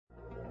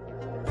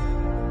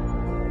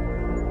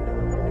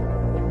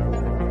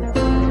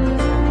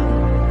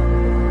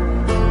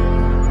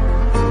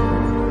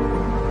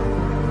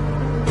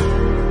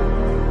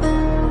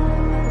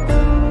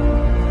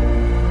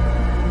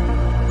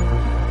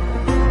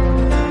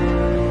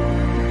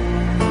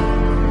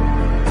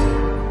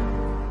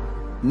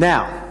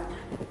Now,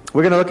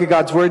 we're going to look at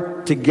God's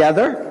Word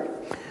together.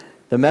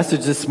 The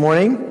message this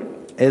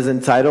morning is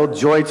entitled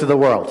Joy to the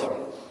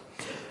World.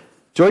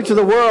 Joy to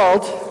the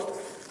World,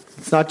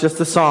 it's not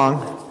just a song.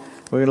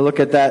 We're going to look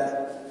at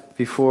that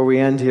before we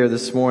end here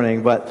this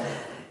morning. But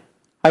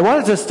I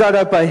wanted to start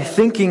out by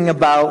thinking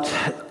about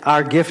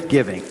our gift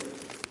giving.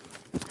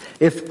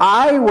 If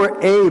I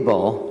were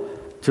able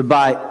to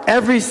buy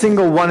every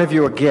single one of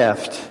you a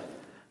gift,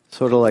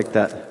 sort of like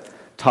that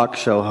talk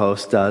show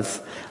host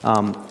does,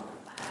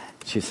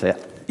 she'd say,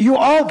 you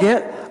all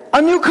get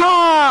a new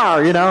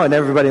car, and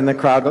everybody in the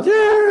crowd goes,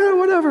 yeah,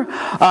 whatever.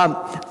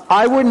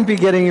 I wouldn't be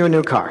getting you a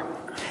new car.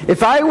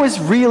 If I was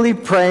really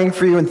praying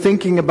for you and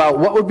thinking about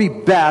what would be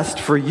best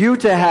for you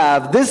to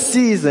have this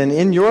season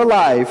in your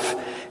life,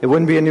 it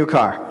wouldn't be a new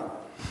car.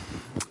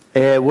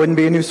 It wouldn't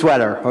be a new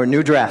sweater or a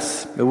new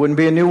dress. It wouldn't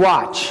be a new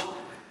watch. It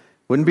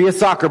wouldn't be a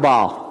soccer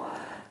ball.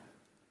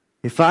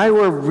 If I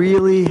were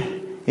really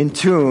in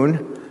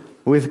tune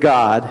with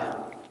God,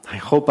 I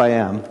hope I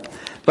am,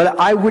 but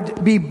I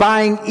would be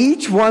buying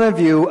each one of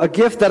you a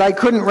gift that I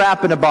couldn't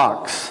wrap in a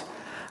box.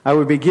 I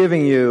would be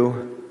giving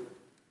you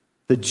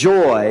the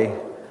joy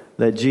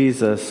that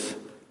Jesus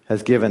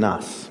has given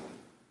us.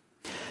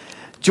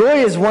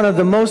 Joy is one of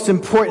the most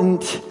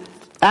important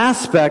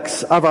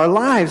aspects of our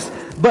lives,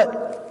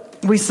 but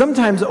we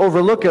sometimes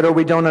overlook it or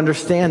we don't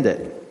understand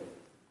it.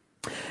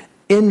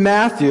 In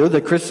Matthew,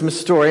 the Christmas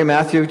story,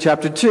 Matthew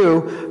chapter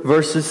 2,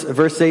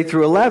 verse 8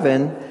 through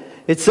 11,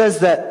 it says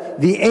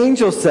that the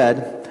angel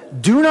said,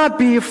 do not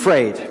be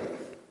afraid.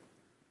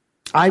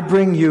 I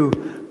bring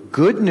you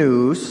good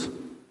news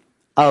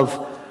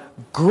of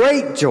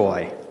great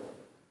joy.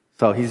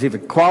 So he's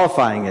even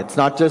qualifying it. It's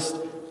not just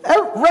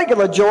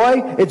regular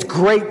joy, it's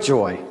great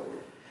joy.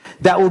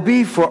 That will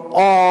be for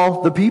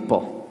all the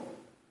people.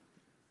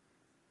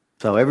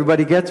 So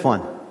everybody gets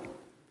one.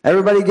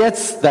 Everybody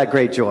gets that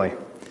great joy.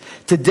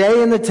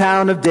 Today in the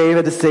town of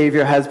David, a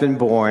Savior has been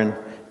born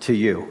to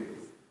you.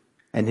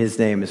 And his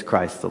name is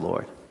Christ the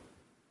Lord.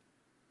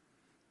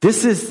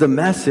 This is the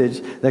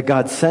message that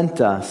God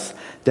sent us,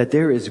 that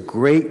there is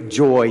great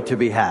joy to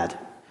be had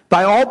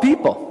by all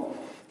people.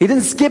 He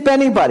didn't skip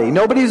anybody.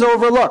 Nobody's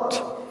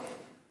overlooked.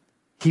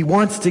 He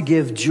wants to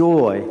give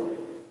joy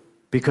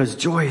because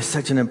joy is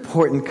such an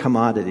important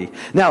commodity.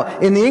 Now,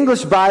 in the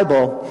English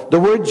Bible, the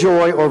word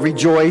joy or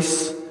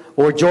rejoice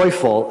or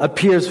joyful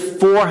appears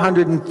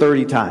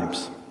 430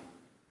 times.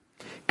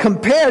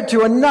 Compared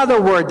to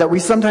another word that we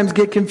sometimes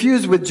get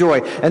confused with joy,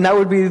 and that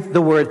would be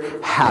the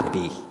word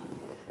happy.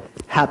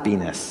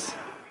 Happiness.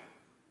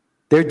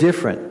 They're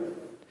different.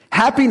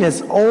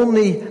 Happiness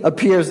only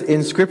appears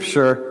in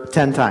Scripture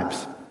 10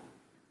 times.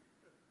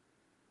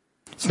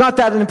 It's not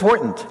that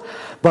important.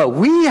 But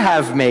we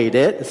have made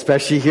it,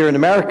 especially here in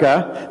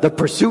America, the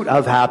pursuit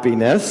of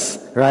happiness,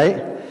 right?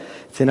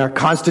 It's in our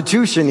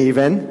Constitution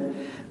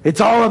even. It's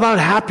all about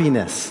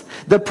happiness.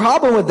 The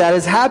problem with that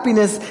is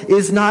happiness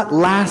is not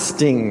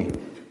lasting.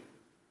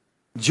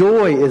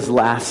 Joy is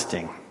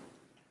lasting.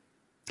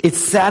 It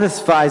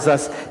satisfies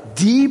us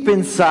deep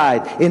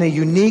inside in a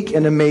unique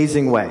and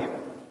amazing way.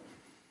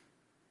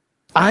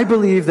 I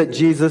believe that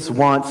Jesus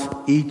wants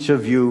each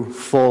of you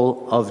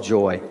full of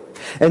joy.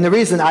 And the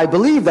reason I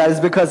believe that is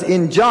because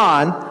in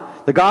John,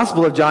 the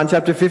Gospel of John,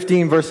 chapter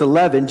 15, verse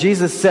 11,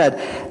 Jesus said,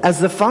 as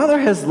the Father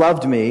has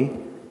loved me,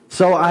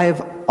 so I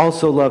have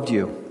also loved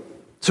you.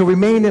 So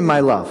remain in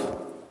my love.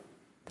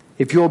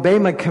 If you obey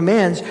my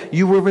commands,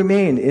 you will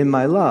remain in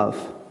my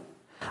love.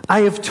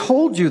 I have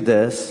told you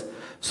this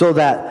so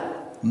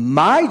that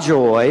my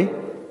joy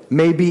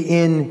may be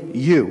in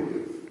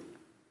you.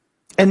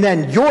 And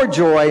then your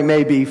joy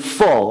may be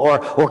full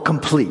or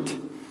complete.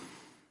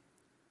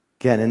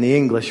 Again, in the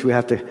English, we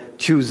have to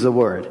choose the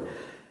word.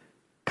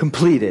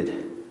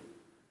 Completed.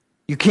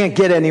 You can't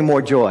get any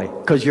more joy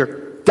because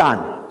you're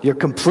done. You're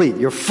complete.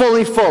 You're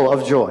fully full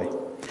of joy.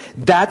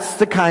 That's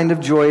the kind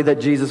of joy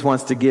that Jesus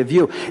wants to give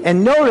you.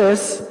 And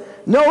notice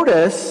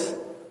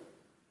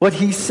what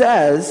he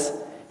says.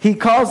 He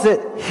calls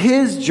it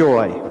his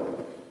joy.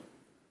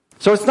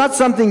 So it's not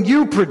something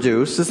you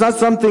produce. It's not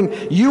something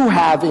you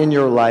have in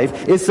your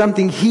life. It's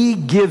something he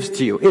gives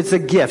to you. It's a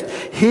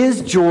gift.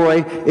 His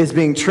joy is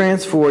being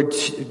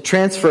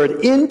transferred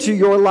into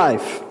your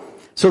life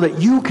so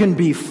that you can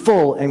be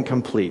full and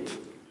complete.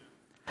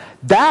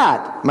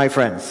 That, my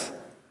friends,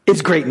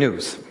 is great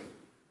news.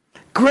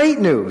 Great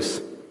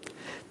news.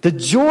 The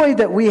joy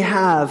that we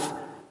have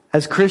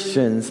as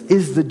Christians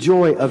is the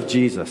joy of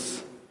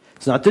Jesus.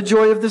 It's not the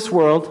joy of this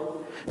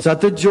world. It's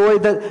not the joy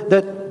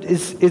that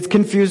is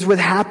confused with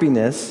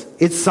happiness.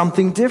 It's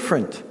something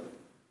different.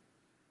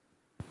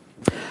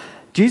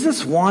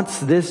 Jesus wants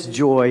this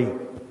joy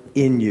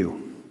in you.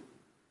 In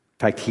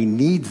fact, he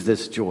needs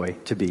this joy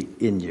to be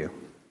in you.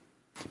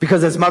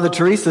 Because as Mother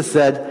Teresa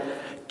said,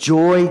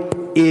 joy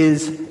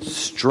is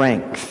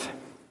strength.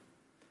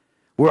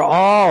 We're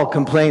all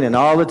complaining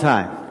all the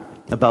time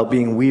about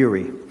being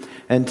weary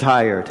and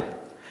tired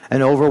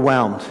and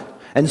overwhelmed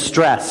and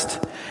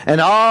stressed And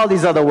all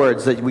these other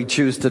words that we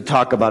choose to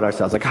talk about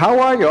ourselves. Like, how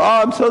are you? Oh,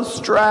 I'm so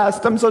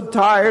stressed. I'm so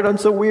tired. I'm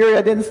so weary.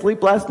 I didn't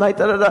sleep last night.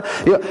 Da, da,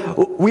 da. You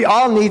know, we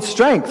all need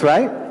strength,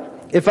 right?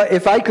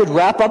 If I could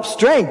wrap up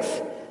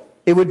strength,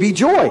 it would be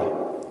joy.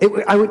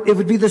 It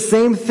would be the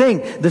same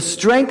thing. The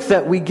strength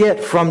that we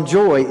get from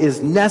joy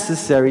is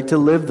necessary to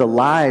live the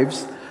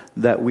lives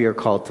that we are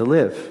called to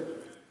live.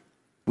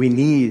 We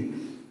need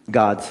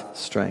God's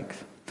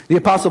strength. The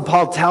Apostle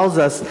Paul tells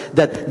us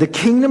that the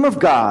kingdom of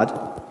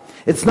God,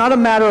 it's not a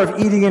matter of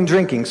eating and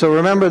drinking. So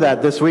remember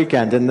that this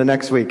weekend and the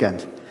next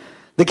weekend.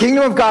 The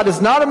kingdom of God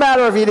is not a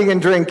matter of eating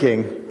and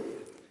drinking,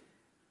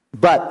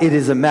 but it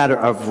is a matter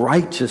of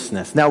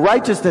righteousness. Now,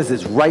 righteousness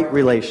is right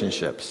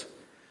relationships.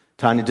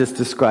 Tanya just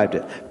described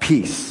it.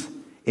 Peace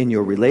in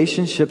your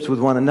relationships with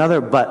one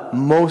another, but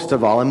most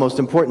of all, and most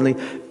importantly,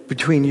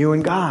 between you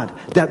and God.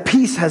 That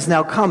peace has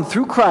now come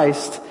through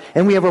Christ,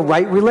 and we have a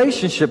right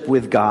relationship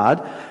with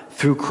God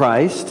through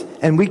Christ,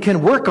 and we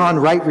can work on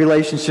right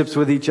relationships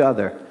with each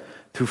other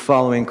through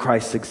following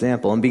Christ's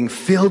example and being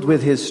filled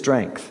with His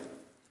strength.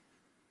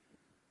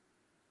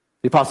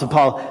 The Apostle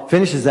Paul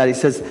finishes that. He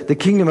says, the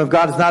kingdom of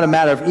God is not a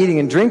matter of eating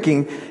and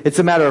drinking. It's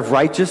a matter of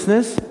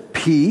righteousness,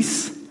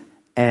 peace,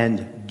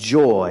 and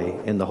joy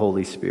in the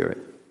Holy Spirit.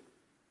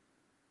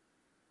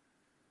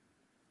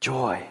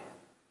 Joy.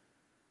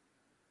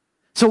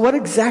 So what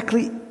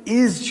exactly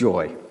is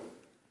joy?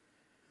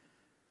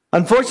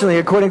 Unfortunately,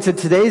 according to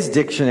today's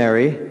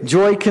dictionary,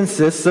 joy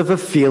consists of a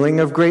feeling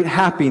of great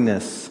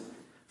happiness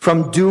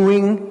from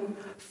doing,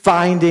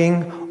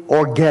 finding,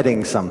 or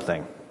getting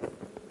something.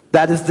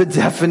 That is the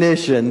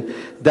definition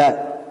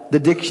that the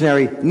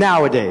dictionary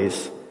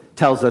nowadays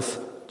tells us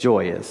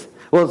joy is.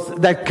 Well,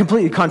 that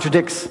completely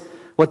contradicts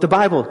what the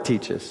Bible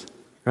teaches,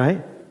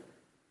 right?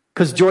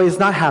 Because joy is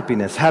not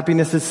happiness.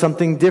 Happiness is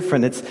something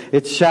different.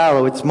 It's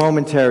shallow, it's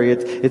momentary,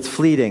 it's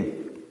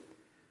fleeting.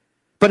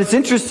 But it's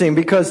interesting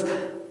because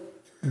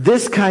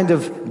this kind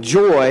of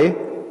joy,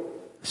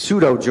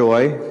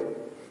 pseudo-joy,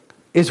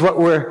 is what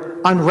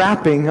we're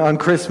unwrapping on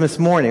Christmas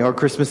morning or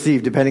Christmas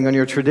Eve, depending on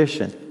your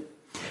tradition.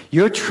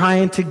 You're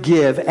trying to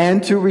give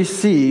and to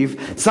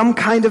receive some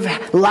kind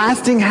of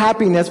lasting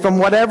happiness from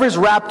whatever's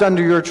wrapped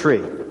under your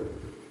tree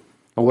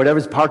or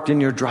whatever's parked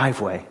in your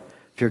driveway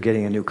if you're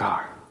getting a new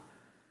car.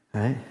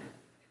 Right?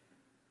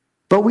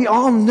 But we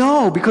all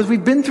know, because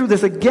we've been through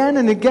this again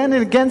and again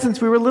and again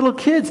since we were little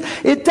kids,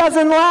 it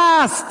doesn't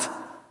last.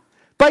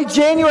 By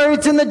January,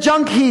 it's in the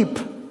junk heap.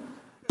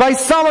 By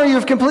summer,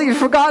 you've completely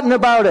forgotten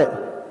about it.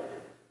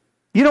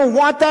 You don't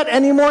want that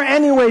anymore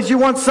anyways. You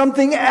want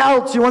something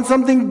else. You want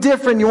something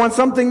different. You want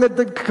something that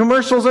the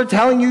commercials are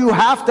telling you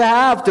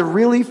have to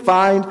really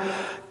find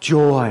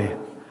joy.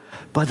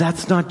 But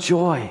that's not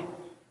joy.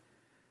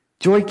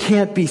 Joy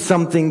can't be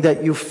something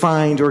that you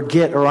find or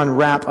get or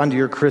unwrap under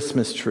your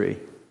Christmas tree.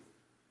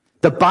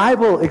 The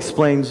Bible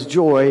explains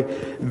joy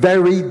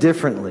very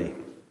differently.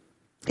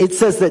 It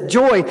says that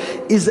joy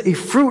is a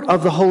fruit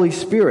of the Holy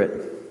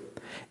Spirit.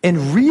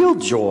 And real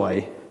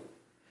joy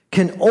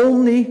can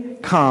only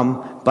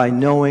come by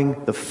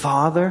knowing the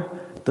Father,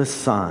 the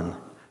Son,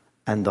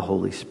 and the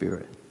Holy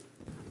Spirit.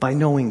 By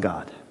knowing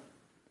God.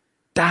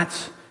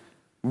 That's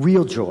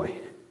real joy.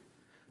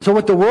 So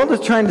what the world is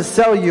trying to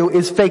sell you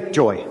is fake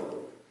joy.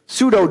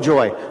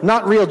 Pseudo-joy,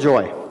 not real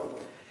joy.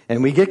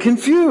 And we get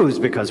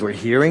confused because we're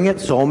hearing it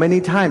so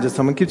many times. If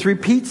someone keeps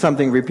repeat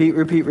something, repeat,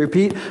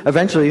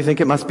 eventually you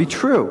think it must be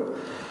true.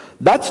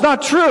 That's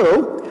not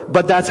true,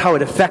 but that's how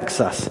it affects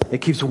us.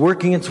 It keeps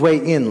working its way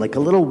in like a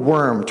little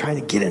worm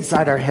trying to get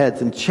inside our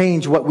heads and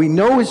change what we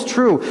know is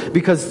true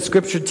because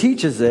Scripture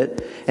teaches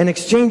it and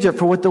exchange it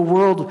for what the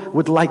world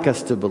would like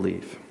us to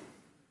believe.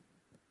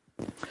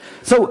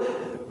 So,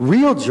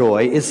 real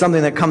joy is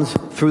something that comes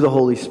through the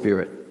Holy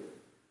Spirit.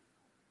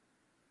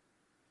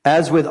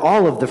 As with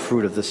all of the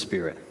fruit of the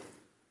Spirit.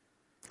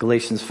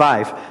 Galatians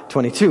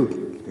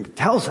 5:22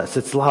 tells us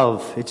it's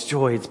love, it's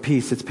joy, it's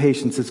peace, it's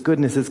patience, it's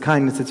goodness, it's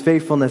kindness, it's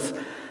faithfulness,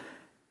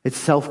 it's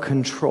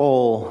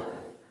self-control.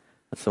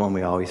 That's the one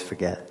we always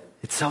forget.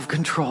 It's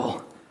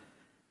self-control.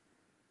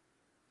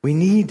 We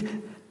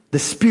need the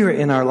Spirit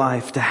in our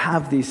life to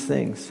have these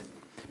things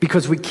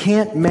because we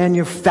can't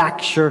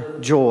manufacture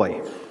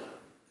joy.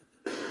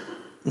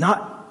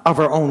 Not of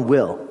our own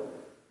will.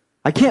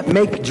 I can't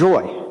make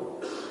joy.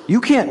 You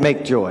can't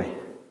make joy.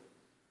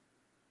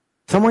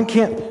 Someone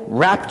can't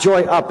wrap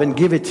joy up and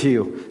give it to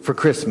you for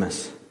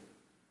Christmas.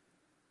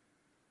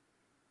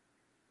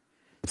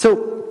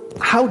 So,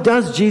 how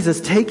does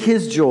Jesus take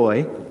His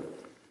joy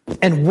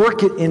and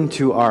work it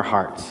into our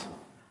hearts?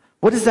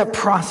 What is that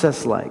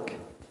process like?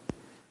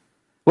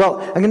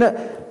 Well, I'm going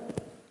to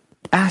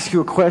ask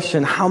you a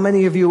question. How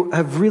many of you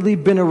have really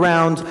been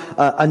around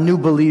a new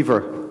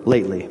believer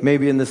lately?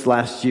 Maybe in this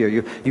last year.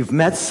 You've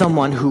met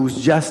someone who's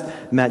just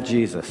met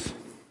Jesus.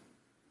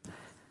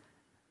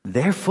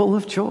 They're full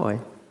of joy.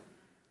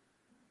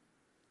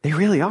 They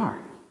really are.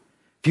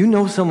 If you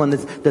know someone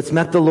that's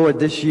met the Lord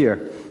this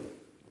year,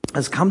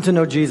 has come to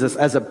know Jesus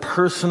as a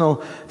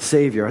personal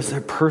Savior, as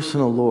their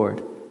personal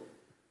Lord,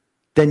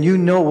 then you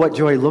know what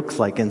joy looks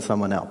like in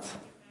someone else.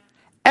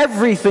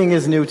 Everything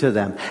is new to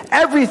them.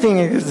 Everything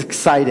is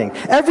exciting.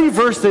 Every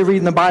verse they read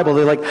in the Bible,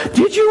 they're like,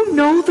 did you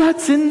know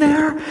that's in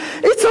there?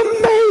 It's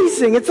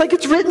amazing. It's like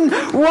it's written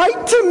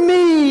right to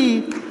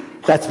me.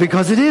 That's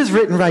because it is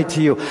written right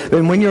to you.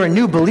 And when you're a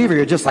new believer,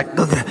 you're just like,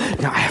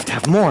 I have to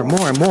have more and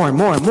more and more and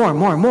more and more and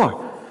more and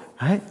more.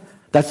 Right?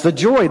 That's the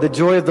joy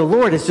of the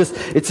Lord.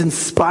 It's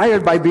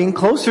inspired by being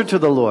closer to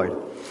the Lord.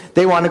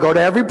 They want to go to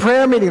every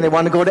prayer meeting. They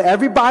want to go to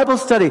every Bible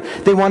study.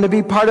 They want to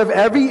be part of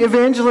every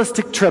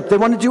evangelistic trip. They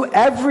want to do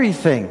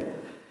everything.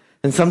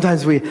 And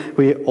sometimes we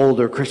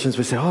older Christians,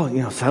 we say,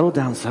 settle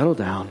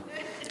down.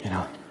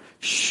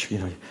 Shh,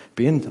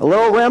 being a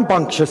little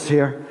rambunctious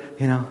here,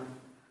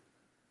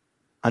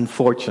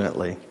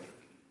 Unfortunately,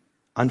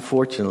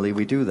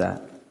 we do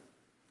that.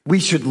 We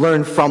should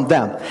learn from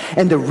them.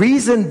 And the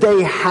reason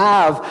they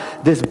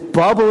have this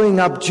bubbling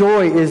up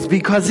joy is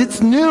because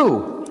it's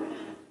new.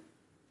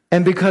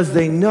 And because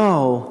they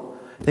know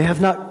they have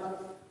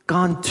not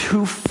gone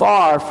too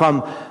far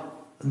from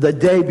the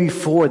day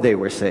before they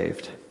were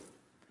saved,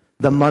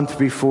 the month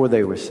before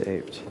they were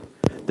saved,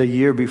 the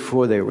year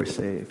before they were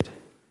saved.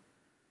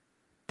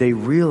 They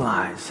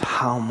realize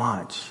how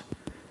much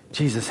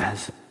Jesus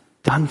has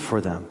done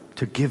for them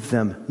to give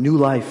them new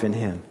life in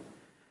Him.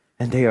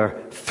 And they are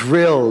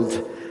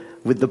thrilled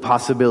with the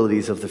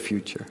possibilities of the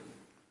future.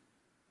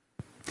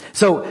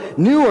 So,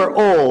 new or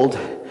old,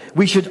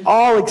 we should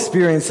all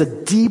experience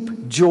a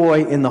deep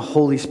joy in the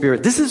Holy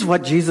Spirit. This is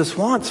what Jesus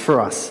wants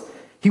for us.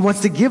 He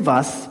wants to give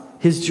us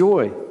His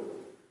joy.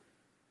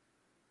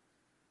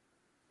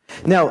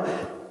 Now,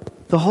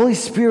 the Holy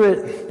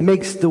Spirit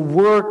makes the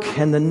work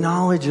and the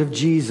knowledge of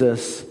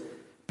Jesus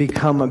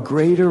become a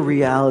greater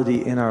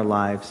reality in our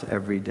lives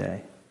every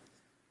day.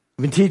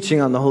 I've been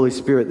teaching on the Holy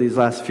Spirit these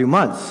last few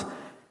months.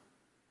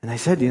 And I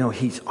said,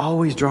 He's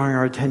always drawing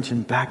our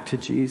attention back to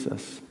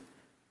Jesus.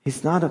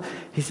 He's not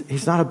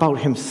about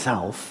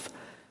Himself.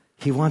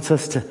 He wants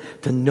us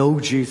to know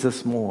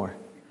Jesus more,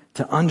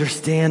 to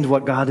understand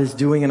what God is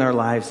doing in our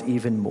lives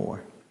even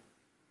more.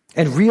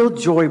 And real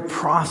joy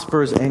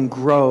prospers and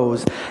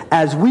grows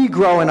as we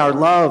grow in our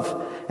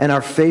love and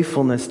our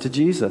faithfulness to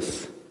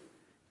Jesus.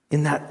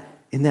 In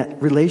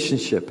that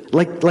relationship,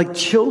 like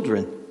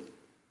children,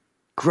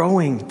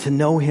 growing to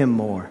know Him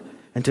more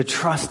and to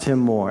trust Him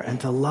more and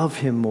to love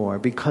Him more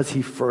because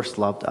He first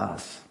loved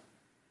us.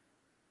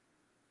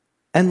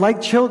 And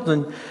like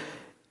children,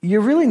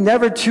 you're really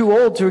never too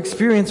old to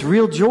experience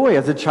real joy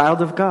as a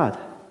child of God.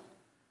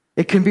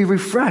 It can be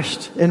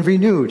refreshed and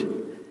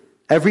renewed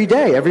every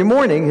day. Every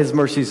morning, His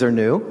mercies are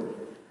new.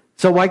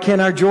 So why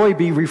can't our joy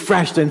be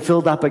refreshed and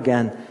filled up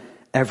again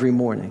every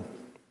morning?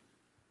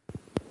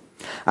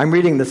 I'm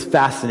reading this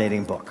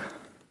fascinating book.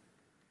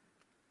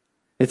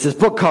 It's this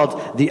book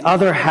called The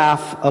Other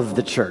Half of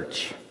the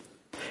Church.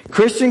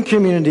 Christian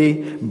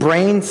Community,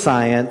 Brain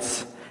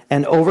Science,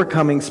 and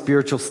Overcoming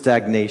Spiritual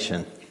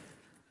Stagnation.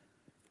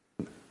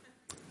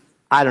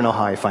 I don't know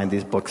how I find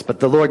these books, but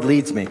the Lord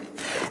leads me.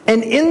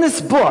 And in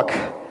this book,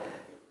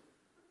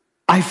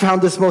 I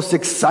found this most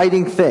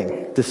exciting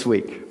thing this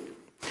week.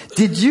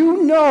 Did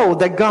you know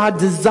that God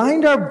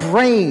designed our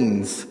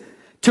brains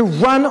to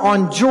run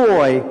on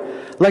joy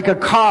like a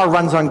car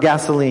runs on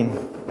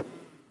gasoline?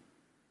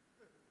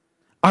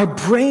 Our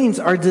brains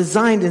are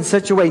designed in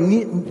such a way.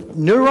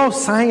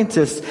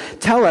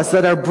 Neuroscientists tell us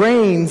that our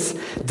brains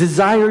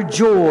desire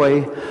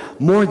joy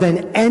more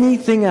than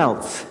anything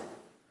else.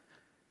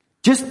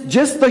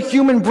 Just the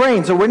human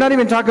brain. So we're not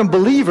even talking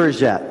believers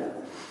yet.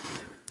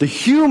 The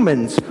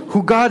humans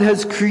who God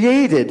has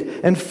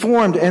created and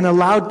formed and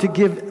allowed to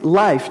give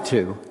life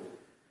to.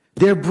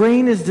 Their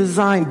brain is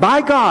designed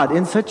by God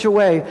in such a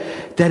way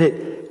that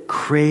it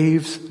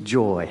craves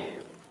joy.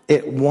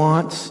 It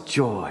wants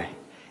joy.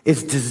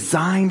 It's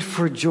designed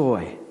for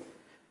joy.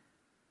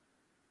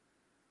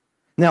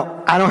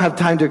 Now, I don't have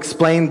time to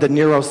explain the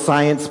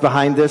neuroscience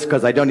behind this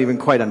because I don't even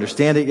quite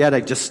understand it yet.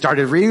 I just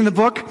started reading the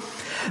book.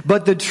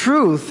 But the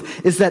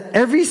truth is that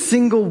every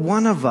single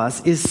one of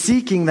us is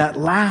seeking that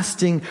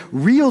lasting,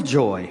 real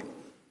joy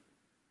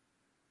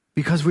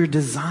because we're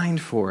designed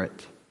for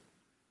it.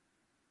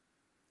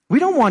 We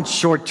don't want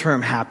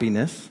short-term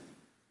happiness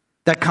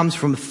that comes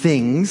from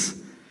things.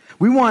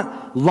 We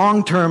want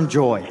long-term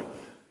joy.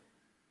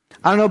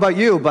 I don't know about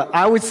you, but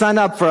I would sign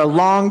up for a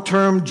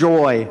long-term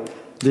joy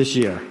this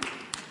year.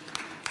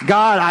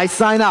 God, I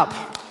sign up.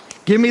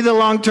 Give me the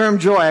long-term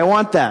joy. I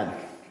want that.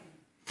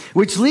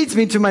 Which leads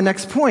me to my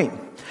next point.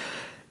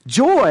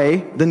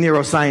 Joy, the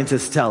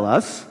neuroscientists tell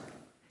us,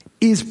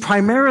 is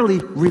primarily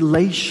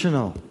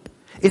relational.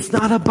 It's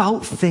not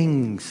about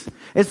things.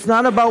 It's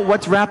not about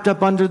what's wrapped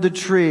up under the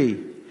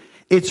tree.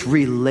 It's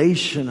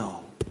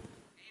relational.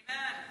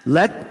 Amen.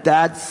 Let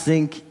that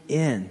sink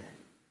in.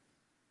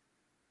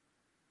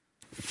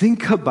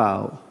 Think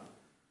about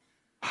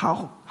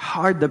how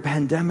hard the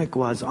pandemic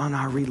was on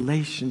our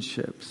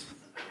relationships.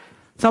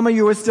 Some of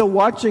you are still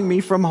watching me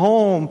from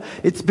home.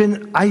 It's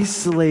been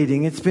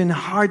isolating. It's been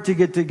hard to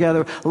get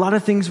together. A lot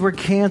of things were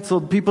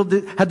canceled. People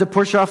had to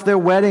push off their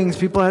weddings.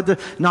 People had to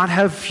not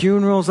have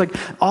funerals. Like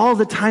all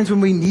the times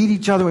when we need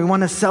each other, we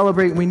want to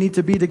celebrate, and we need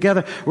to be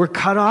together, we're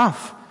cut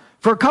off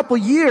for a couple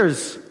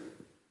years.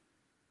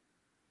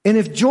 And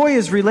if joy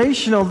is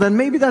relational, then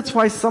maybe that's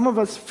why some of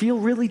us feel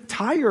really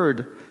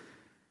tired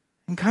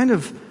and kind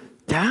of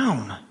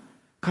down,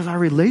 because our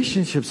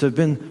relationships have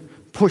been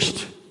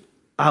pushed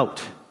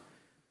out.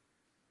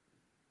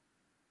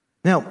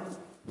 Now,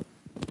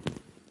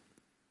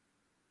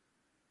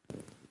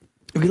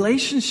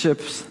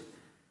 relationships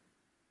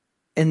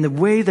and the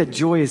way that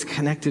joy is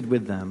connected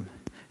with them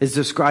is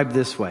described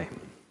this way.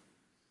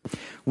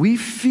 We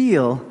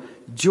feel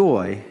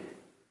joy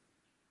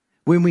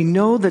when we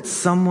know that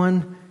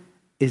someone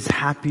is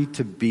happy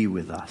to be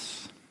with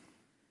us.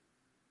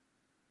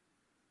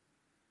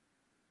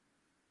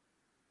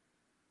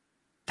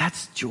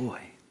 That's joy.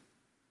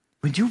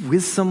 When you're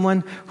with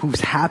someone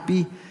who's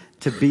happy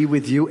to be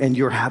with you and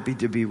you're happy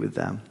to be with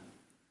them.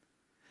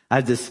 I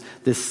have this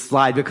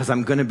slide because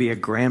I'm going to be a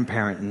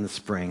grandparent in the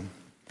spring.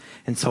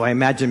 And so I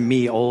imagine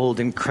me old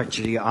and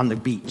crutchy on the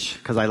beach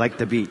because I like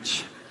the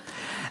beach.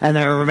 And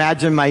I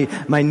imagine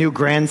my new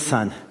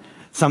grandson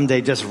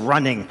someday just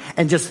running.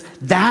 And just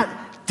that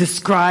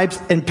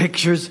describes and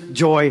pictures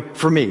joy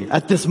for me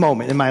at this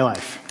moment in my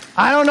life.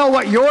 I don't know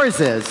what yours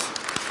is,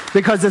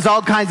 because there's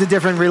all kinds of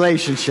different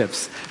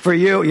relationships. For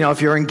you,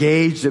 if you're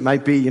engaged, it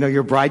might be,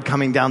 your bride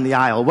coming down the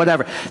aisle,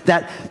 whatever.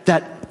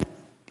 That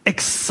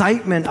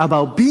excitement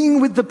about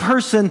being with the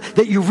person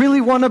that you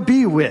really want to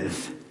be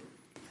with.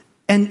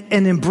 And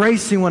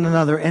embracing one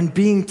another and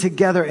being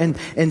together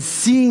and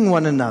seeing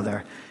one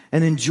another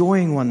and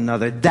enjoying one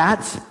another.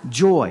 That's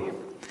joy.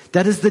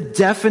 That is the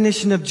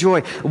definition of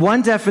joy.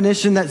 One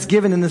definition that's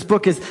given in this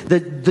book is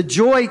that the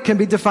joy can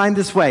be defined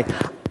this way.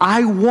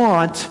 I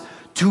want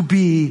to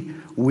be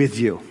with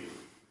you.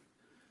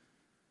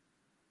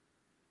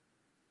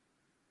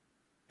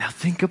 Now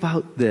think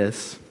about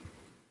this.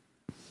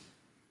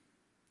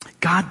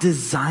 God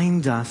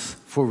designed us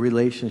for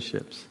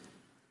relationships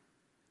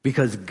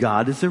because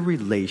God is a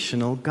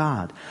relational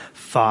God.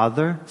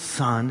 Father,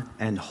 Son,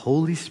 and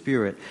Holy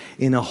Spirit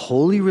in a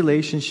holy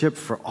relationship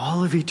for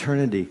all of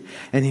eternity.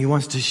 And He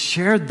wants to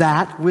share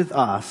that with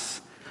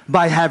us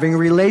by having a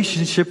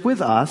relationship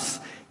with us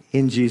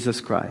in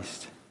Jesus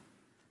Christ.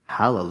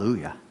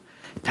 Hallelujah.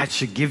 That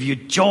should give you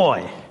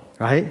joy,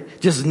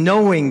 right? Just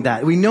knowing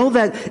that. We know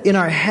that in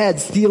our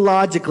heads,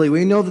 theologically.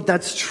 We know that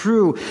that's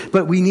true,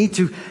 but we need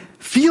to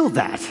feel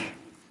that.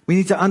 We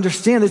need to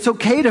understand it's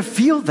okay to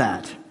feel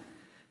that.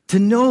 To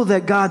know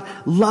that God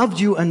loved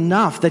you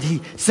enough that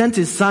He sent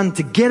His Son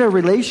to get a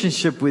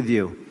relationship with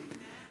you.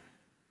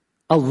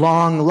 A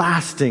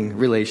long-lasting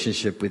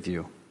relationship with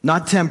you.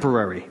 Not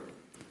temporary,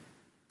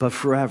 but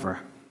forever.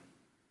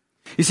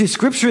 You see,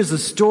 Scripture is the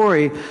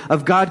story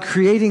of God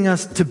creating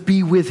us to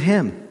be with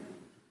Him.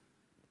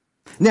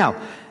 Now,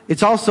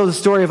 it's also the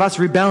story of us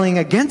rebelling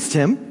against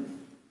Him,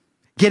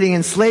 getting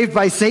enslaved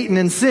by Satan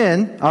and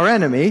sin, our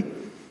enemy,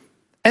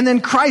 and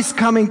then Christ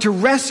coming to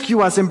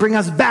rescue us and bring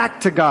us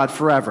back to God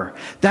forever.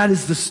 That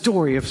is the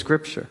story of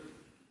Scripture.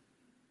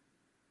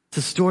 It's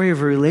a story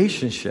of a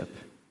relationship,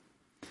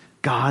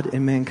 God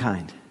and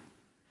mankind,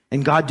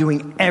 and God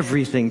doing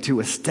everything to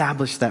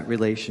establish that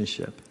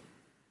relationship.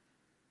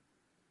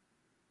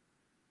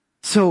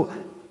 So,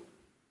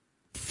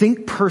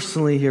 think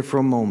personally here for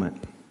a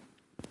moment.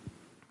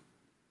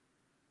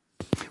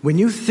 When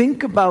you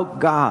think about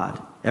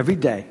God every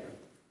day,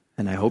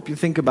 and I hope you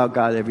think about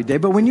God every day,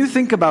 but when you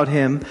think about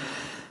Him,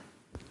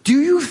 do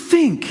you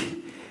think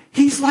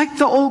He's like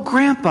the old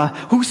grandpa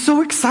who's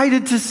so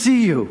excited to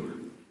see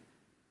you?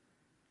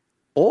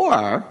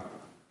 Or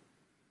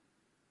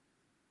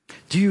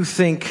do you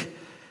think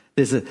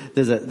there's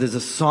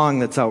a song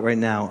that's out right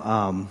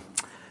now,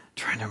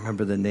 trying to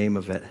remember the name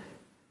of it.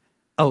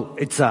 Oh,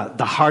 it's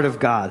The Heart of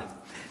God.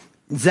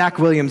 Zach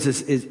Williams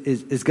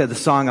is got the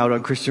song out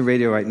on Christian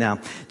radio right now.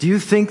 Do you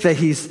think that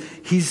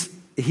he's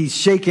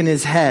shaking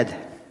his head,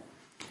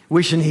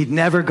 wishing he'd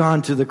never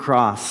gone to the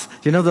cross? Do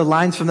you know the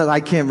lines from that? I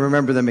can't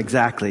remember them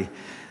exactly.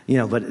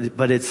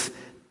 But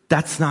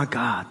that's not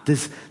God.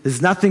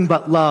 There's nothing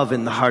but love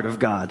in the heart of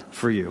God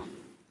for you.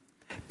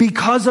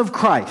 Because of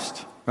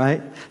Christ,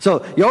 right?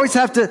 So you always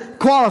have to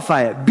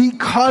qualify it.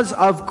 Because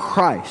of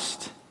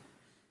Christ.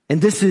 And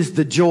this is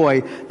the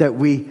joy that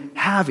we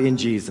have in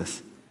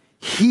Jesus.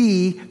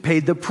 He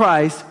paid the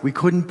price we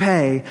couldn't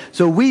pay,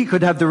 so we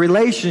could have the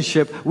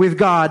relationship with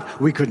God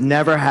we could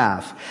never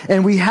have.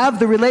 And we have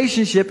the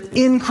relationship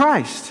in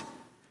Christ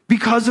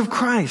because of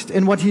Christ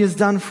and what He has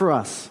done for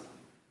us.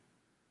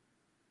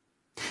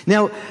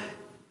 Now,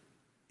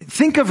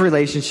 think of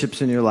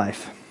relationships in your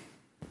life.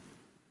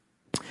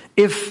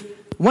 If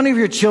one of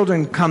your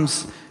children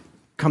comes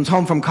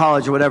home from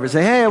college or whatever,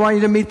 say, hey, I want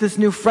you to meet this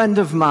new friend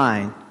of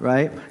mine,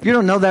 right? You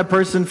don't know that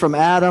person from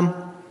Adam,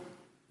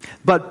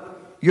 but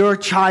your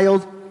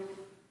child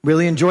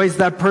really enjoys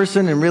that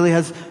person and really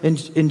has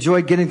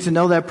enjoyed getting to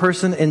know that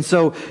person. And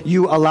so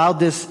you allowed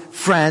this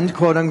friend,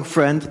 quote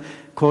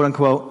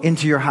unquote,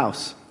 into your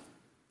house.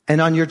 And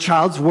on your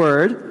child's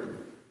word,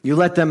 you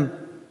let them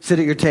sit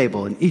at your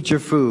table and eat your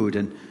food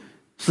and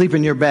sleep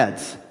in your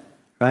beds,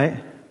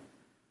 right?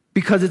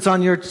 Because it's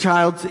on your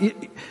child's...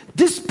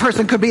 This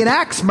person could be an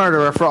axe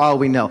murderer for all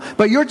we know.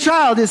 But your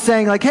child is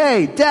saying like,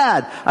 hey,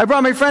 Dad, I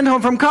brought my friend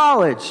home from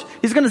college.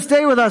 He's going to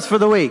stay with us for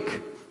the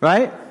week,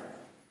 right?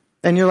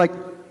 And you're like,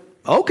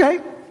 okay,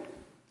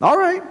 all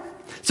right.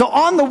 So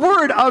on the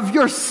word of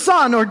your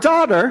son or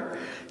daughter,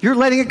 you're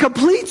letting a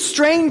complete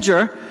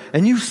stranger,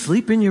 and you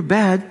sleep in your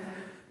bed.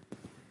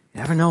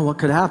 You never know what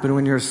could happen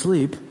when you're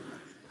asleep,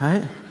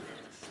 right?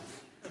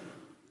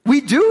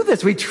 We do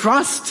this. We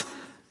trust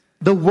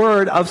the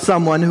word of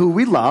someone who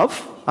we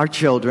love, our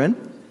children,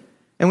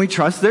 and we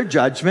trust their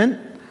judgment.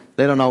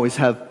 They don't always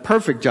have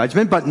perfect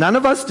judgment, but none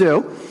of us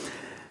do.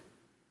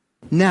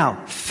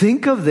 Now,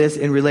 think of this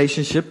in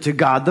relationship to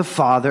God the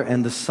Father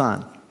and the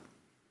Son.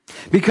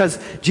 Because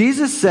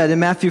Jesus said in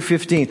Matthew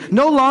 15,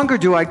 no longer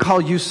do I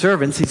call you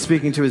servants, he's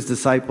speaking to his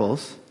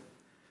disciples,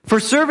 for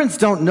servants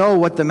don't know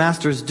what the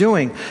master is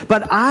doing,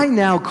 but I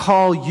now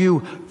call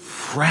you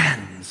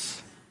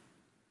friends.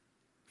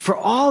 For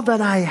all that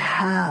I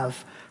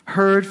have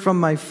heard from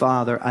my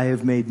Father, I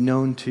have made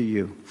known to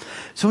you.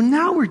 So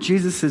now we're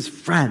Jesus'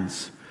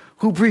 friends,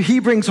 who he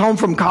brings home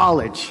from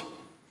college.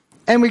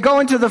 And we go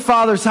into the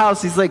Father's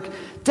house. He's like,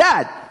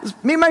 Dad,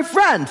 meet my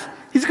friend.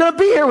 He's going to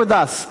be here with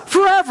us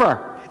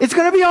forever. It's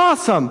going to be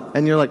awesome.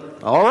 And you're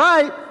like, all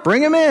right,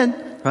 bring him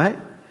in, right?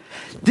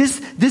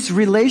 This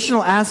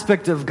relational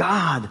aspect of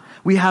God,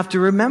 we have to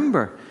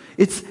remember.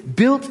 It's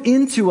built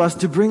into us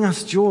to bring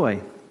us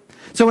joy.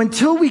 So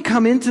until we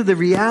come into the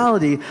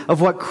reality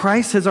of what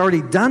Christ has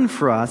already done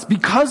for us,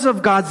 because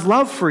of God's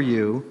love for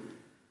you,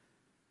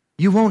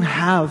 you won't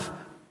have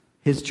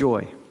his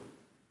joy.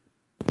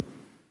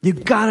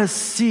 You've got to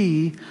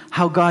see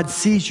how God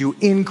sees you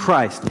in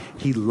Christ.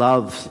 He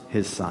loves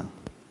his Son.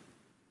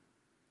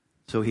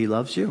 So he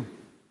loves you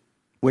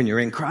when you're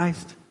in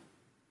Christ.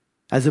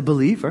 As a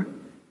believer,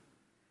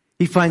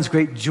 he finds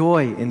great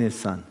joy in his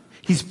Son.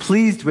 He's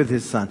pleased with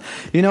his Son.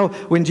 You know,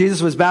 when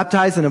Jesus was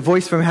baptized and a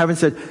voice from heaven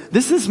said,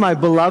 this is my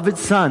beloved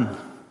Son,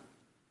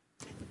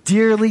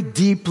 dearly,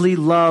 deeply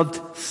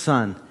loved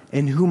Son,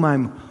 in whom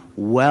I'm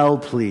well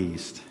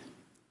pleased.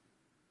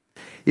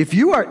 If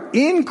you are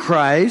in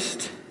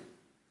Christ,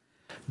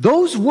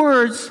 those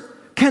words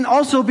can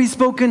also be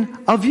spoken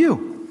of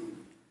you.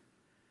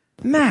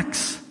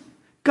 Max,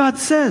 God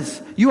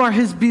says, you are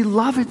his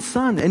beloved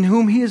Son in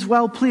whom he is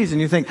well pleased. And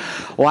you think,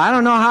 well, I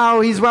don't know how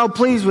he's well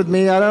pleased with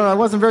me. I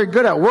wasn't very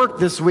good at work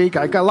this week.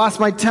 I lost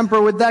my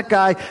temper with that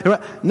guy.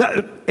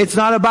 No, it's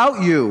not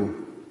about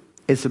you.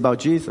 It's about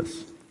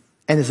Jesus.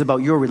 And it's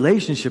about your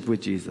relationship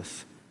with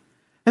Jesus.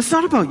 It's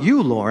not about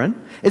you,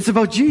 Lauren. It's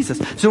about Jesus.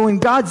 So when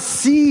God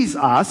sees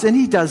us, and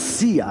he does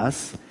see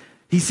us,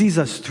 he sees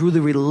us through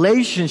the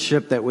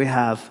relationship that we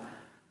have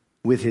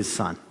with his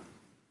Son.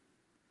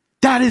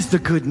 That is the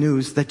good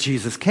news that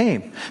Jesus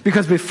came.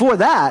 Because before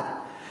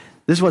that,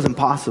 this wasn't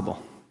possible.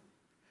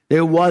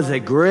 There was a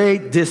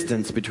great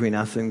distance between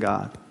us and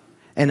God.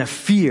 And a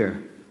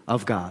fear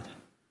of God.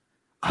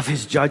 Of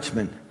his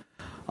judgment.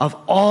 Of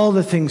all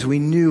the things we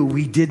knew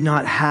we did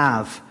not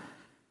have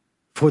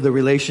for the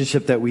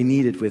relationship that we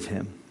needed with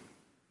him.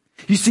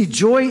 You see,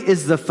 joy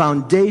is the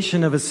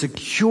foundation of a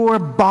secure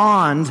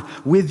bond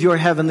with your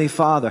Heavenly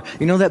Father.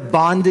 You know that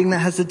bonding that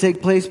has to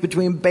take place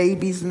between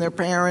babies and their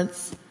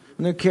parents?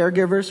 And their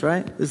caregivers,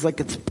 right? It's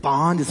like it's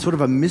bond. It's sort of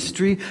a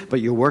mystery,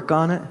 but you work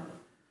on it.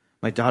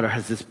 My daughter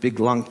has this big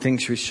long thing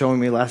she was showing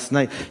me last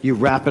night. You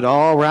wrap it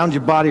all around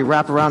your body,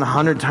 wrap around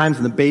 100 times,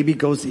 and the baby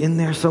goes in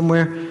there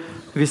somewhere.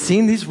 Have you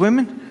seen these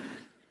women?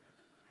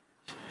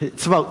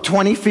 It's about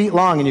 20 feet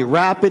long, and you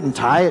wrap it and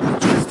tie it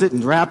and twist it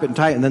and wrap it and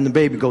tie it, and then the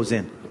baby goes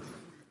in.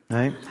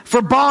 Right?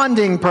 For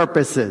bonding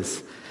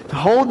purposes. To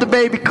hold the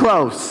baby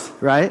close,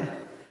 right?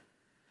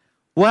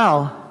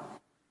 Well,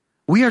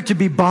 we are to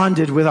be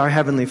bonded with our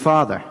Heavenly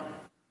Father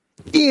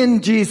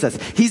in Jesus.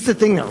 He's the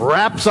thing that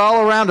wraps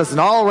all around us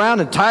and all around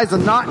and ties a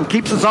knot and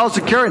keeps us all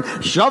secure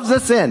and shoves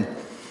us in.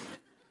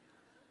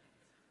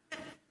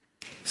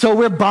 So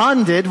we're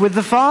bonded with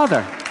the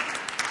Father.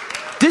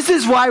 This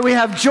is why we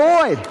have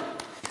joy. It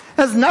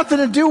has nothing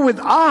to do with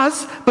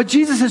us, but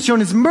Jesus has shown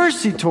his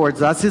mercy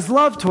towards us, his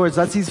love towards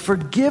us. He's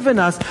forgiven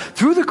us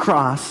through the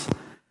cross,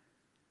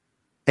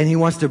 and he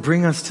wants to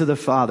bring us to the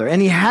Father, and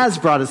he has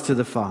brought us to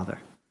the Father.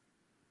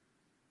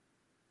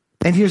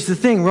 And here's the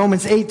thing,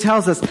 Romans 8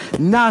 tells us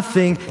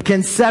nothing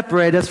can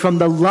separate us from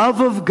the love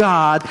of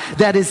God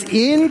that is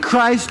in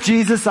Christ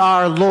Jesus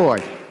our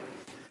Lord.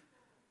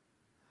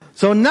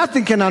 So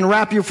nothing can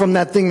unwrap you from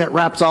that thing that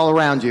wraps all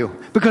around you.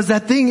 Because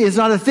that thing is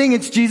not a thing,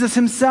 it's Jesus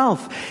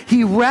himself.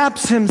 He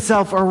wraps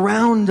himself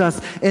around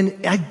us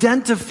and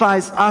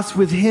identifies us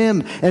with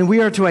him. And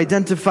we are to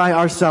identify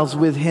ourselves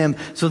with him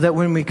so that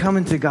when we come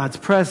into God's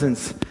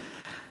presence,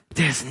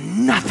 there's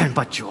nothing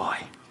but joy.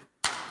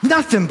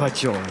 Nothing but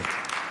joy.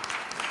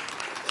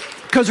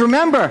 Because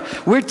remember,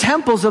 we're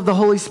temples of the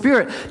Holy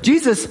Spirit.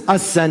 Jesus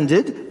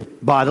ascended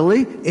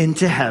bodily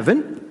into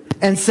heaven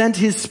and sent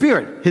his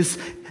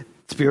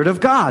Spirit of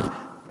God,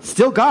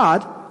 still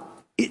God,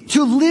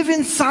 to live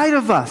inside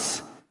of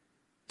us.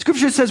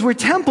 Scripture says we're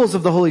temples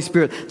of the Holy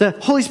Spirit. The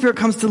Holy Spirit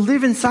comes to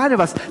live inside of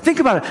us. Think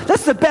about it.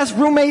 That's the best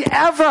roommate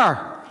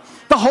ever.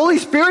 The Holy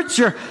Spirit's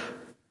your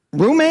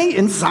roommate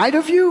inside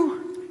of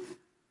you.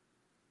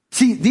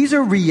 See, these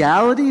are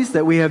realities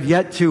that we have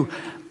yet to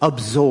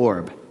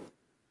absorb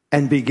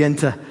and begin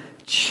to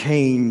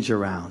change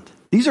around.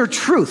 These are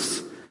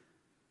truths.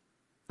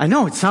 I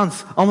know it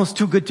sounds almost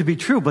too good to be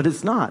true, but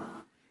it's not.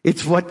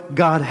 It's what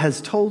God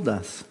has told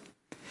us.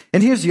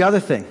 And here's the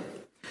other thing.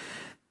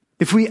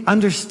 If we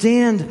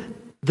understand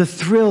the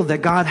thrill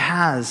that God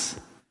has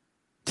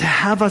to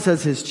have us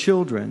as his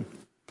children,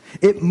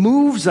 it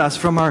moves us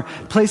from our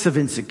place of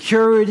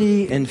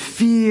insecurity and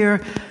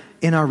fear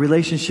in our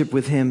relationship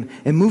with him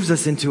and moves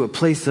us into a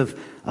place of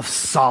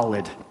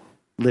solid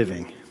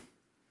living.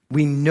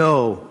 We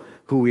know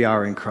who we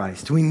are in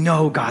Christ. We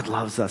know God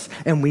loves us.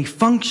 And we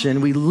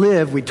function, we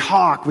live, we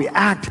talk, we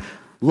act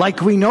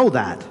like we know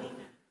that.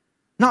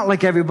 Not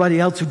like everybody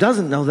else who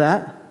doesn't know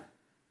that,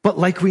 but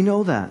like we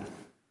know that.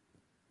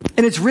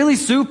 And it's really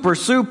super,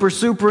 super,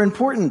 super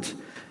important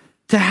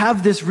to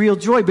have this real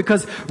joy,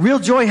 because real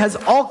joy has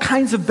all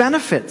kinds of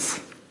benefits.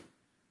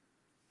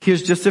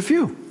 Here's just a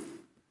few.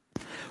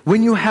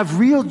 When you have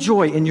real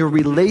joy in your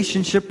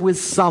relationship with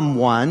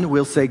someone,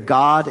 we'll say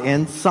God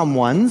and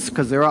someone's,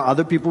 because there are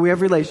other people we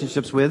have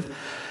relationships with,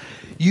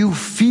 you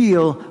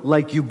feel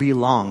like you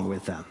belong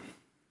with them.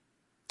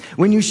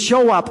 When you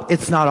show up,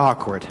 it's not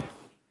awkward.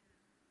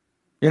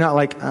 You're not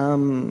like, I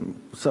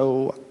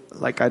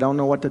don't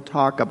know what to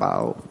talk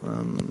about.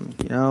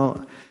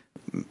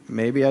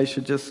 Maybe I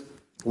should just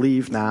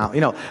leave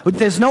now.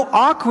 There's no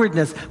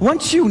awkwardness.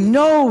 Once you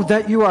know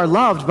that you are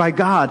loved by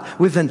God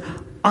with an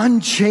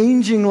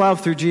unchanging love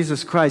through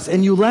Jesus Christ,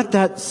 and you let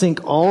that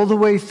sink all the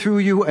way through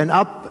you and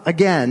up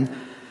again,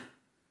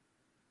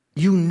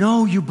 you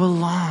know you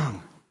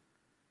belong.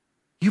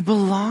 You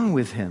belong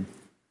with him.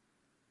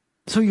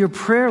 So your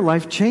prayer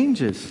life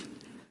changes.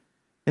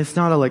 It's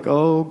not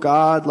oh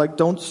God,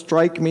 don't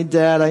strike me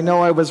dead. I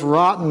know I was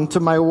rotten to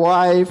my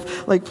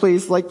wife.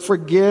 Please,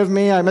 forgive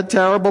me. I'm a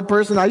terrible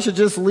person. I should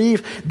just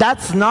leave.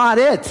 That's not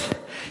it.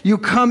 You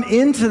come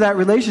into that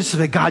relationship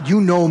and God,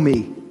 you know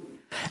me.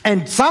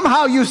 And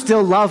somehow you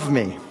still love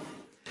me.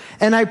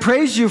 And I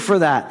praise you for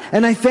that.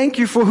 And I thank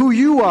you for who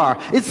you are.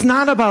 It's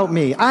not about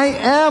me. I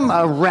am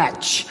a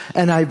wretch,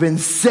 and I've been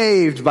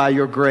saved by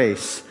your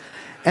grace.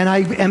 And I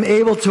am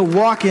able to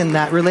walk in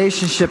that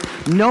relationship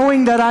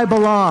knowing that I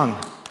belong.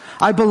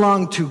 I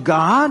belong to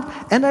God,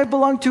 and I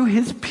belong to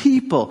his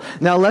people.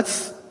 Now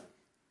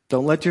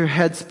don't let your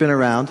head spin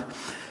around.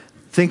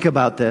 Think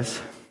about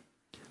this.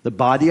 The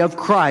body of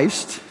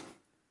Christ,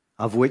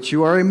 of which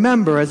you are a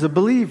member as a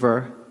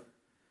believer,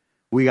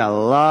 we got a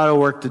lot of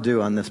work to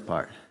do on this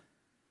part.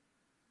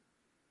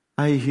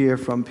 I hear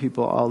from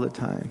people all the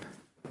time.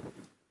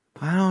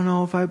 I don't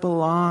know if I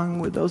belong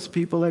with those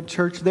people at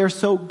church. They're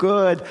so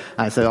good.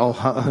 I said, oh,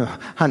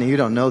 honey, you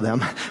don't know them.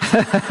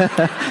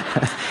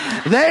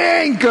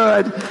 They ain't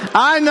good.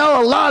 I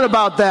know a lot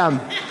about them.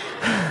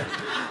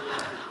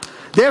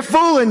 They're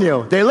fooling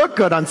you. They look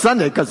good on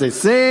Sunday because they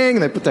sing,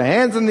 they put their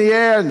hands in the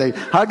air, and they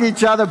hug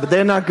each other, but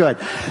they're not good.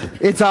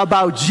 It's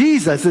about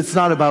Jesus. It's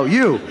not about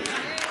you.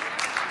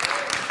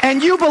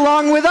 And you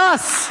belong with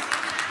us.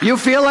 You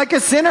feel like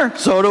a sinner?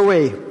 So do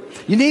we.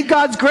 You need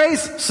God's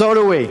grace? So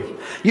do we.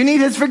 You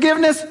need his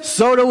forgiveness?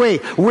 So do we.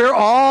 We're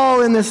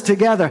all in this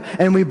together,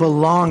 and we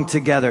belong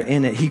together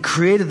in it. He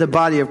created the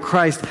body of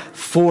Christ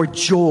for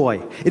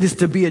joy. It is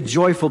to be a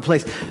joyful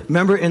place.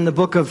 Remember in the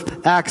book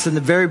of Acts, in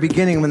the very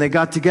beginning, when they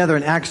got together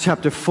in Acts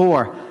chapter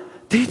 4,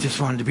 they just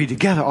wanted to be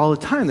together all the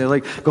time. They're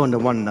going to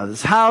one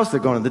another's house.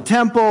 They're going to the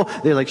temple.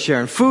 They're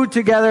sharing food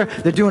together.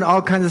 They're doing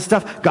all kinds of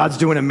stuff. God's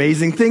doing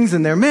amazing things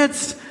in their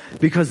midst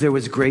because there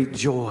was great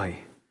joy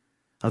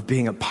of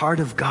being a part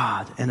of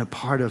God and a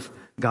part of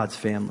God's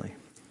family.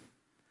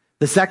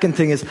 The second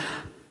thing is,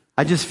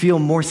 I just feel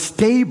more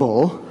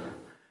stable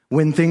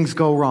when things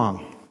go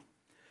wrong.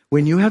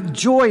 When you have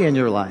joy in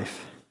your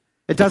life,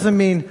 it doesn't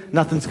mean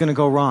nothing's going to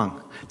go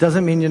wrong. It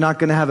doesn't mean you're not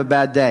going to have a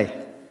bad day.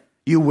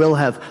 You will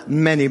have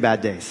many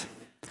bad days.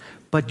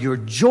 But your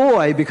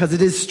joy, because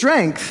it is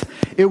strength,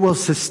 it will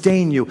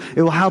sustain you.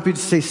 It will help you to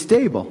stay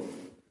stable.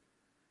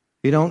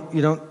 You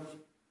don't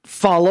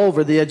fall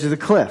over the edge of the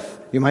cliff.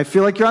 You might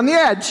feel like you're on the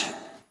edge.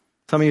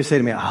 Some of you say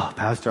to me, oh,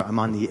 Pastor, I'm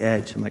on the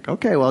edge. I'm like,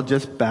 okay, well,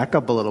 just back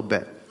up a little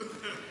bit.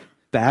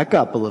 Back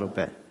up a little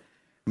bit.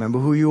 Remember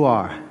who you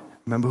are.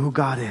 Remember who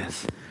God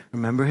is.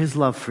 Remember his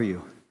love for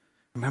you.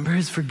 Remember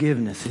his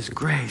forgiveness, his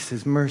grace,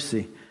 his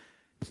mercy.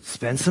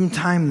 Spend some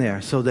time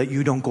there so that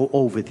you don't go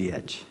over the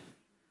edge.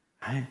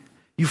 Right?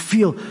 You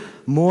feel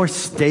more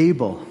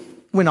stable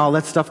when all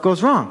that stuff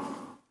goes wrong.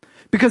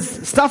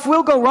 Because stuff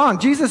will go wrong.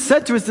 Jesus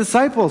said to his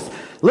disciples,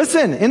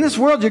 listen, in this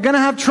world you're going to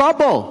have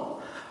trouble.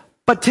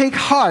 But take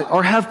heart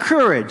or have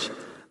courage.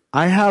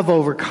 I have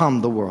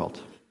overcome the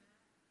world.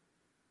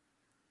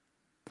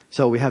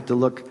 So we have to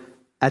look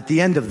at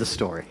the end of the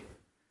story.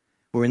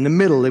 We're in the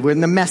middle. We're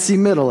in the messy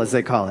middle, as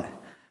they call it.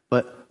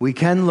 But we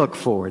can look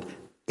forward,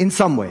 in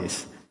some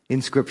ways,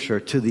 in Scripture,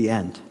 to the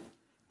end.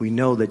 We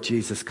know that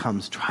Jesus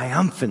comes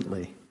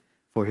triumphantly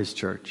for his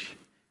church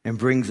and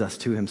brings us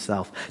to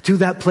himself, to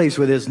that place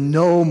where there's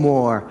no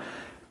more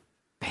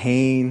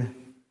pain,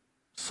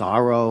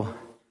 sorrow,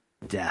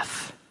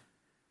 death,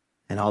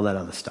 and all that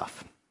other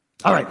stuff.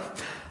 All right.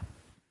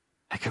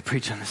 I could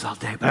preach on this all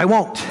day, but I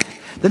won't.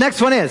 The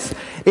next one is,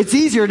 it's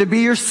easier to be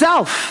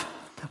yourself.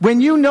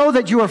 When you know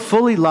that you are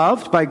fully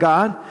loved by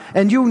God,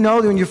 and you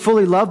know that when you're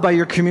fully loved by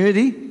your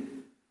community,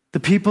 the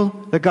people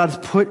that God has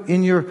put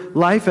in your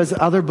life as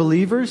other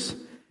believers,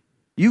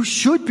 you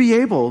should be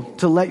able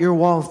to let your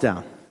walls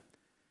down.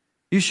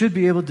 You should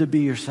be able to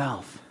be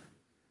yourself.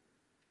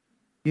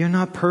 You're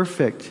not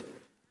perfect.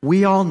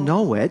 We all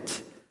know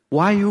it.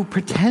 Why are you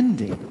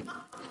pretending?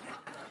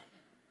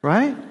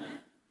 Right?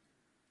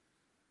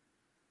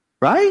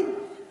 Right?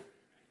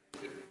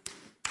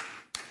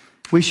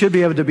 We should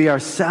be able to be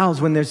ourselves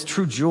when there's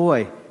true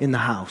joy in the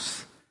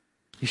house.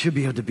 You should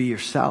be able to be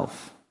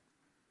yourself.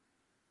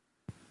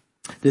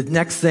 The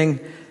next thing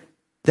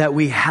that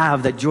we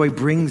have that joy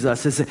brings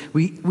us is that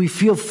we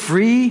feel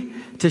free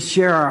to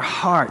share our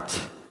heart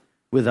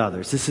with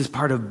others. This is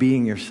part of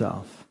being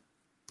yourself.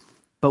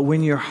 But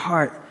when your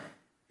heart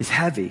is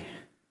heavy,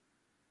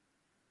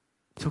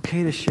 it's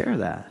okay to share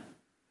that.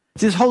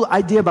 See, this whole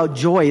idea about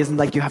joy isn't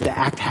like you have to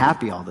act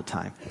happy all the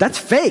time. That's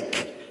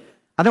fake.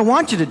 I don't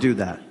want you to do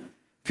that.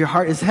 If your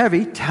heart is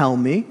heavy, tell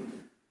me,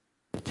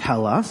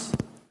 tell us,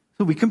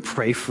 so we can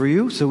pray for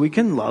you, so we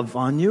can love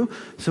on you,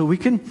 so we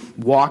can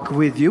walk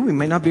with you. We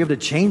may not be able to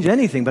change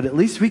anything, but at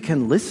least we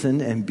can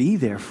listen and be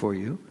there for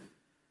you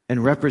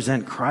and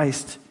represent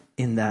Christ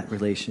in that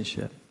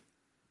relationship.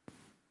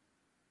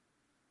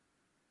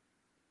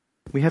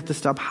 We have to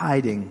stop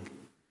hiding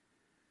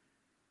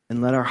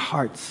and let our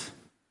hearts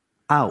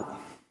out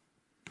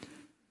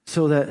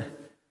so that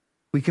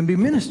we can be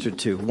ministered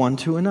to one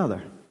to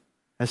another,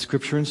 as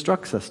Scripture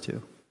instructs us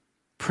to.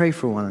 Pray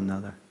for one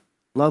another.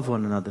 Love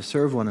one another.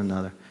 Serve one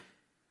another.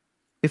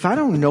 If I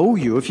don't know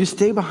you, if you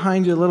stay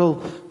behind your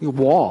little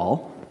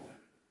wall,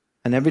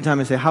 and every time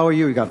I say, how are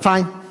you? You go,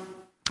 fine.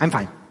 I'm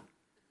fine.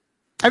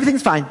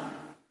 Everything's fine.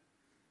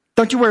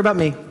 Don't you worry about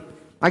me.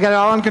 I got it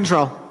all under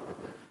control.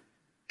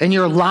 And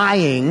you're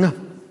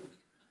lying.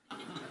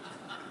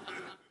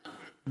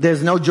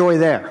 There's no joy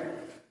there.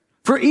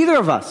 For either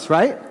of us,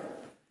 right?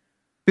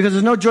 Because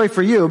there's no joy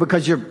for you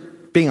because you're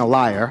being a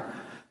liar.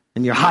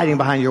 And you're hiding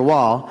behind your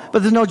wall.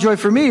 But there's no joy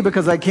for me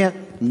because I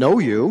can't know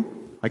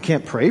you. I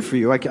can't pray for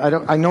you.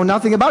 I know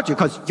nothing about you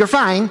because you're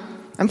fine.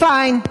 I'm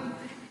fine.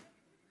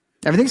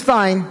 Everything's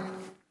fine.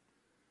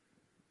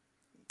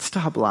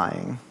 Stop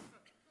lying.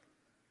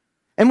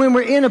 And when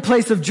we're in a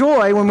place of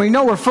joy, when we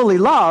know we're fully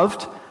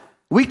loved,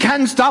 we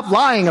can stop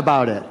lying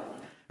about it.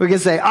 We can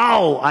say,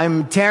 oh,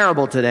 I'm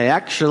terrible today,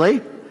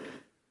 actually.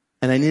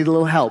 And I need a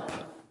little help.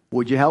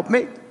 Would you help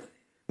me?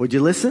 Would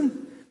you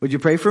listen? Would you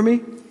pray for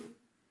me?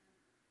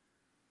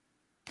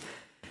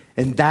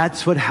 And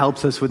that's what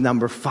helps us with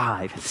number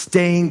 5,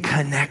 staying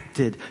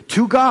connected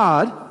to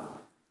God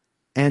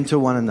and to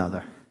one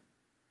another.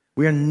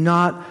 We are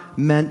not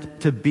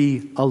meant to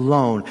be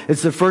alone.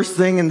 It's the first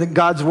thing in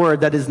God's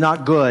word that is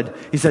not good.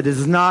 He said, it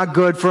is not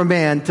good for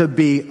man to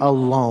be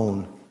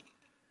alone,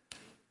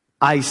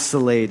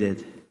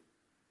 isolated,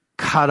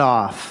 cut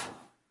off.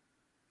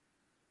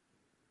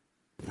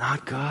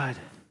 Not good.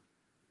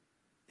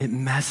 It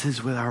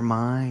messes with our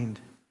mind.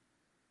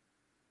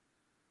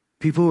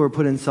 People who are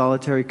put in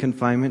solitary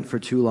confinement for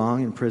too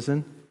long in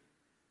prison,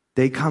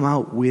 they come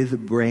out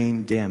with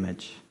brain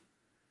damage.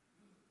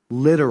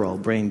 Literal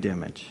brain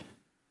damage.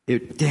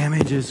 It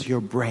damages your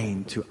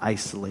brain to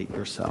isolate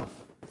yourself,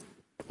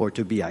 or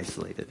to be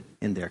isolated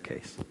in their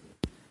case.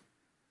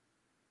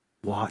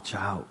 Watch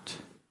out.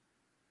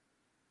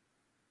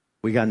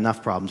 We got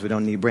enough problems. We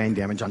don't need brain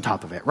damage on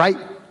top of it, right?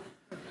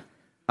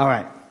 All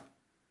right.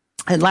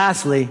 And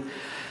lastly,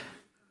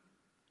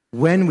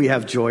 when we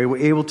have joy, we're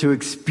able to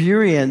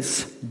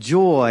experience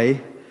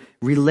joy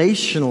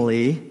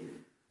relationally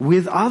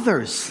with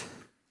others,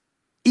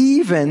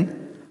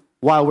 even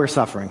while we're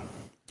suffering.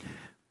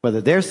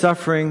 Whether they're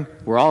suffering,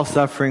 we're all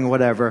suffering,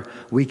 whatever,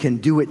 we can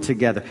do it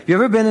together. Have you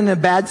ever been in a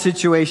bad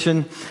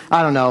situation?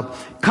 I don't know,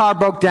 car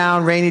broke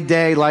down, rainy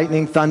day,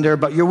 lightning, thunder,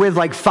 but you're with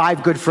like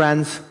 5 good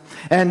friends.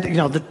 And,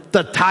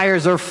 the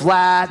tires are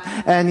flat,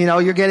 and,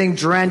 you're getting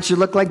drenched. You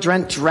look like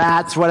drenched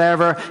rats,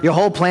 whatever. Your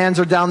whole plans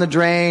are down the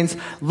drains.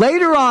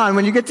 Later on,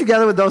 when you get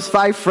together with those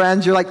 5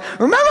 friends, you're like,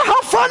 remember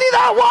how funny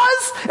that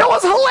was? It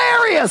was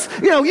hilarious.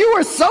 You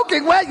were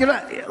soaking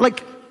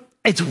wet.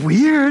 It's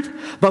weird.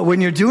 But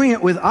when you're doing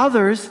it with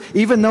others,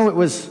 even though it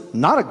was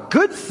not a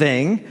good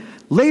thing,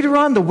 later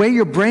on, the way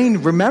your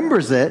brain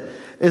remembers it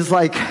is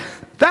like,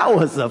 that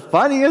was the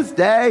funniest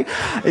day.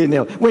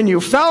 When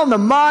you fell in the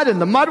mud and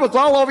the mud was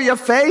all over your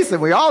face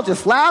and we all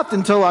just laughed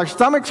until our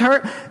stomachs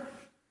hurt.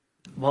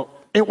 Well,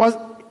 it was,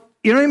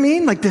 you know what I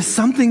mean? There's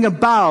something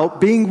about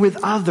being with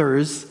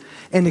others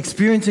and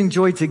experiencing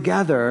joy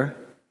together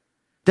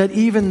that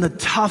even the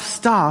tough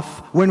stuff,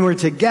 when we're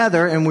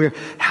together and we're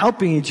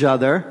helping each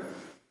other,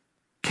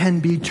 can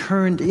be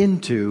turned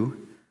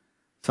into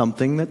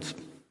something that's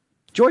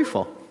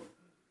joyful.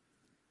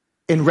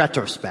 In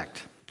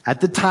retrospect.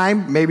 At the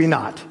time, maybe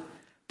not,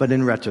 but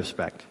in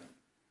retrospect.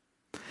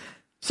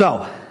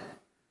 So,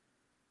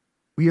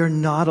 we are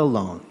not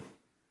alone.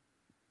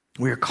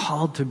 We are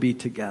called to be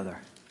together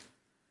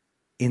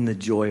in the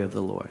joy of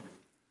the Lord.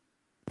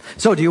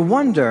 So, do you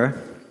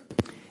wonder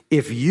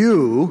if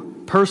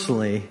you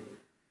personally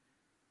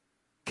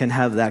can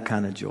have that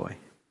kind of joy?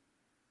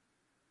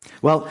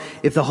 Well,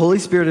 if the Holy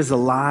Spirit is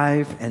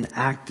alive and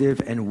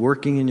active and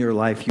working in your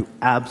life, you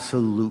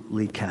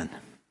absolutely can.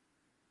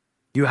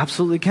 You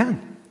absolutely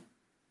can.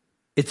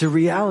 It's a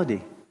reality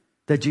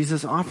that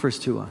Jesus offers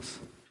to us.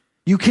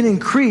 You can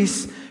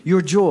increase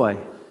your joy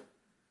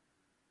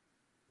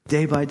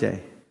day by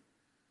day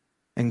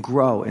and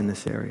grow in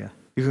this area.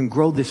 You can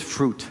grow this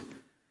fruit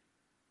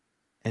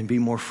and be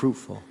more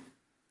fruitful.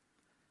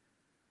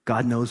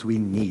 God knows we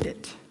need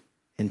it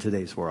in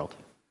today's world.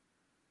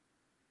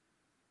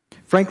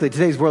 Frankly,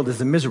 today's world is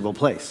a miserable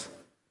place.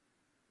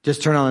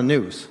 Just turn on the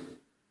news.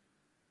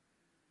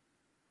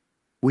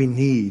 We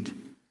need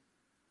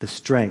the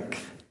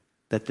strength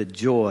that the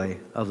joy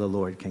of the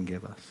Lord can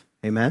give us.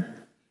 Amen?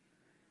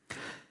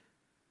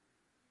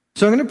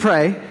 So I'm going to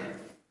pray,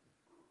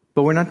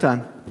 but we're not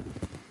done.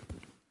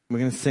 We're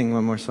going to sing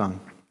one more song.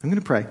 I'm going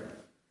to pray.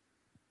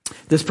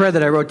 This prayer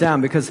that I wrote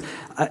down, because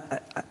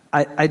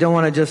I don't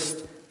want to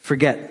just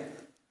forget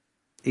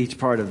each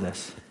part of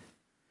this.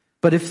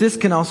 But if this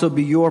can also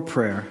be your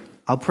prayer,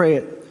 I'll pray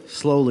it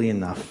slowly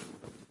enough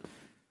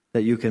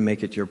that you can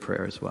make it your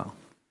prayer as well.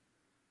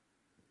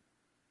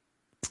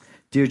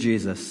 Dear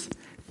Jesus,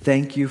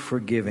 thank you for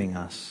giving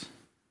us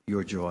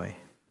your joy.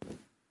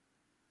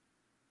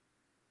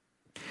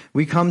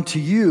 We come to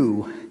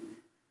you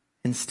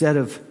instead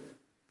of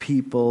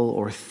people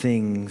or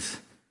things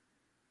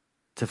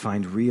to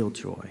find real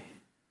joy.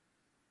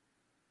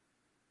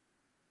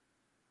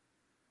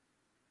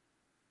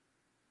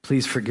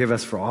 Please forgive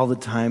us for all the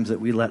times that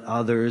we let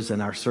others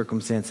and our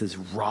circumstances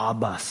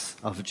rob us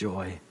of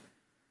joy.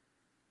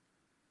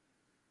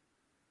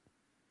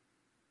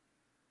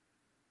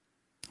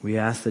 We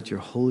ask that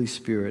your Holy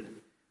Spirit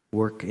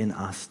work in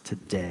us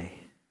today,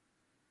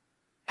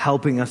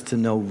 helping us to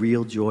know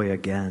real joy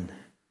again,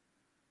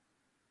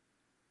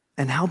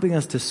 and helping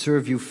us to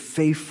serve you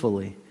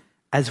faithfully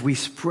as we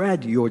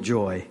spread your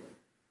joy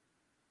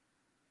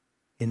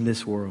in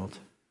this world.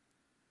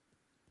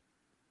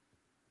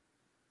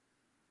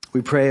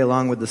 We pray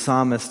along with the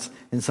psalmist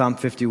in Psalm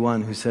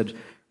 51 who said,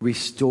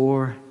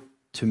 "Restore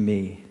to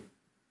me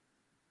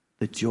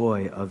the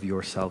joy of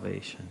your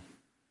salvation."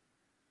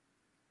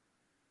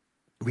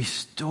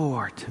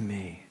 Restore to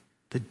me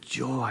the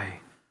joy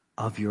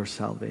of your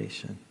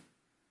salvation.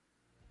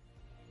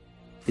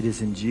 It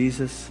is in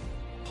Jesus'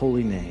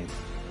 holy name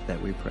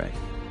that we pray.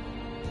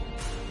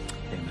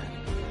 Amen.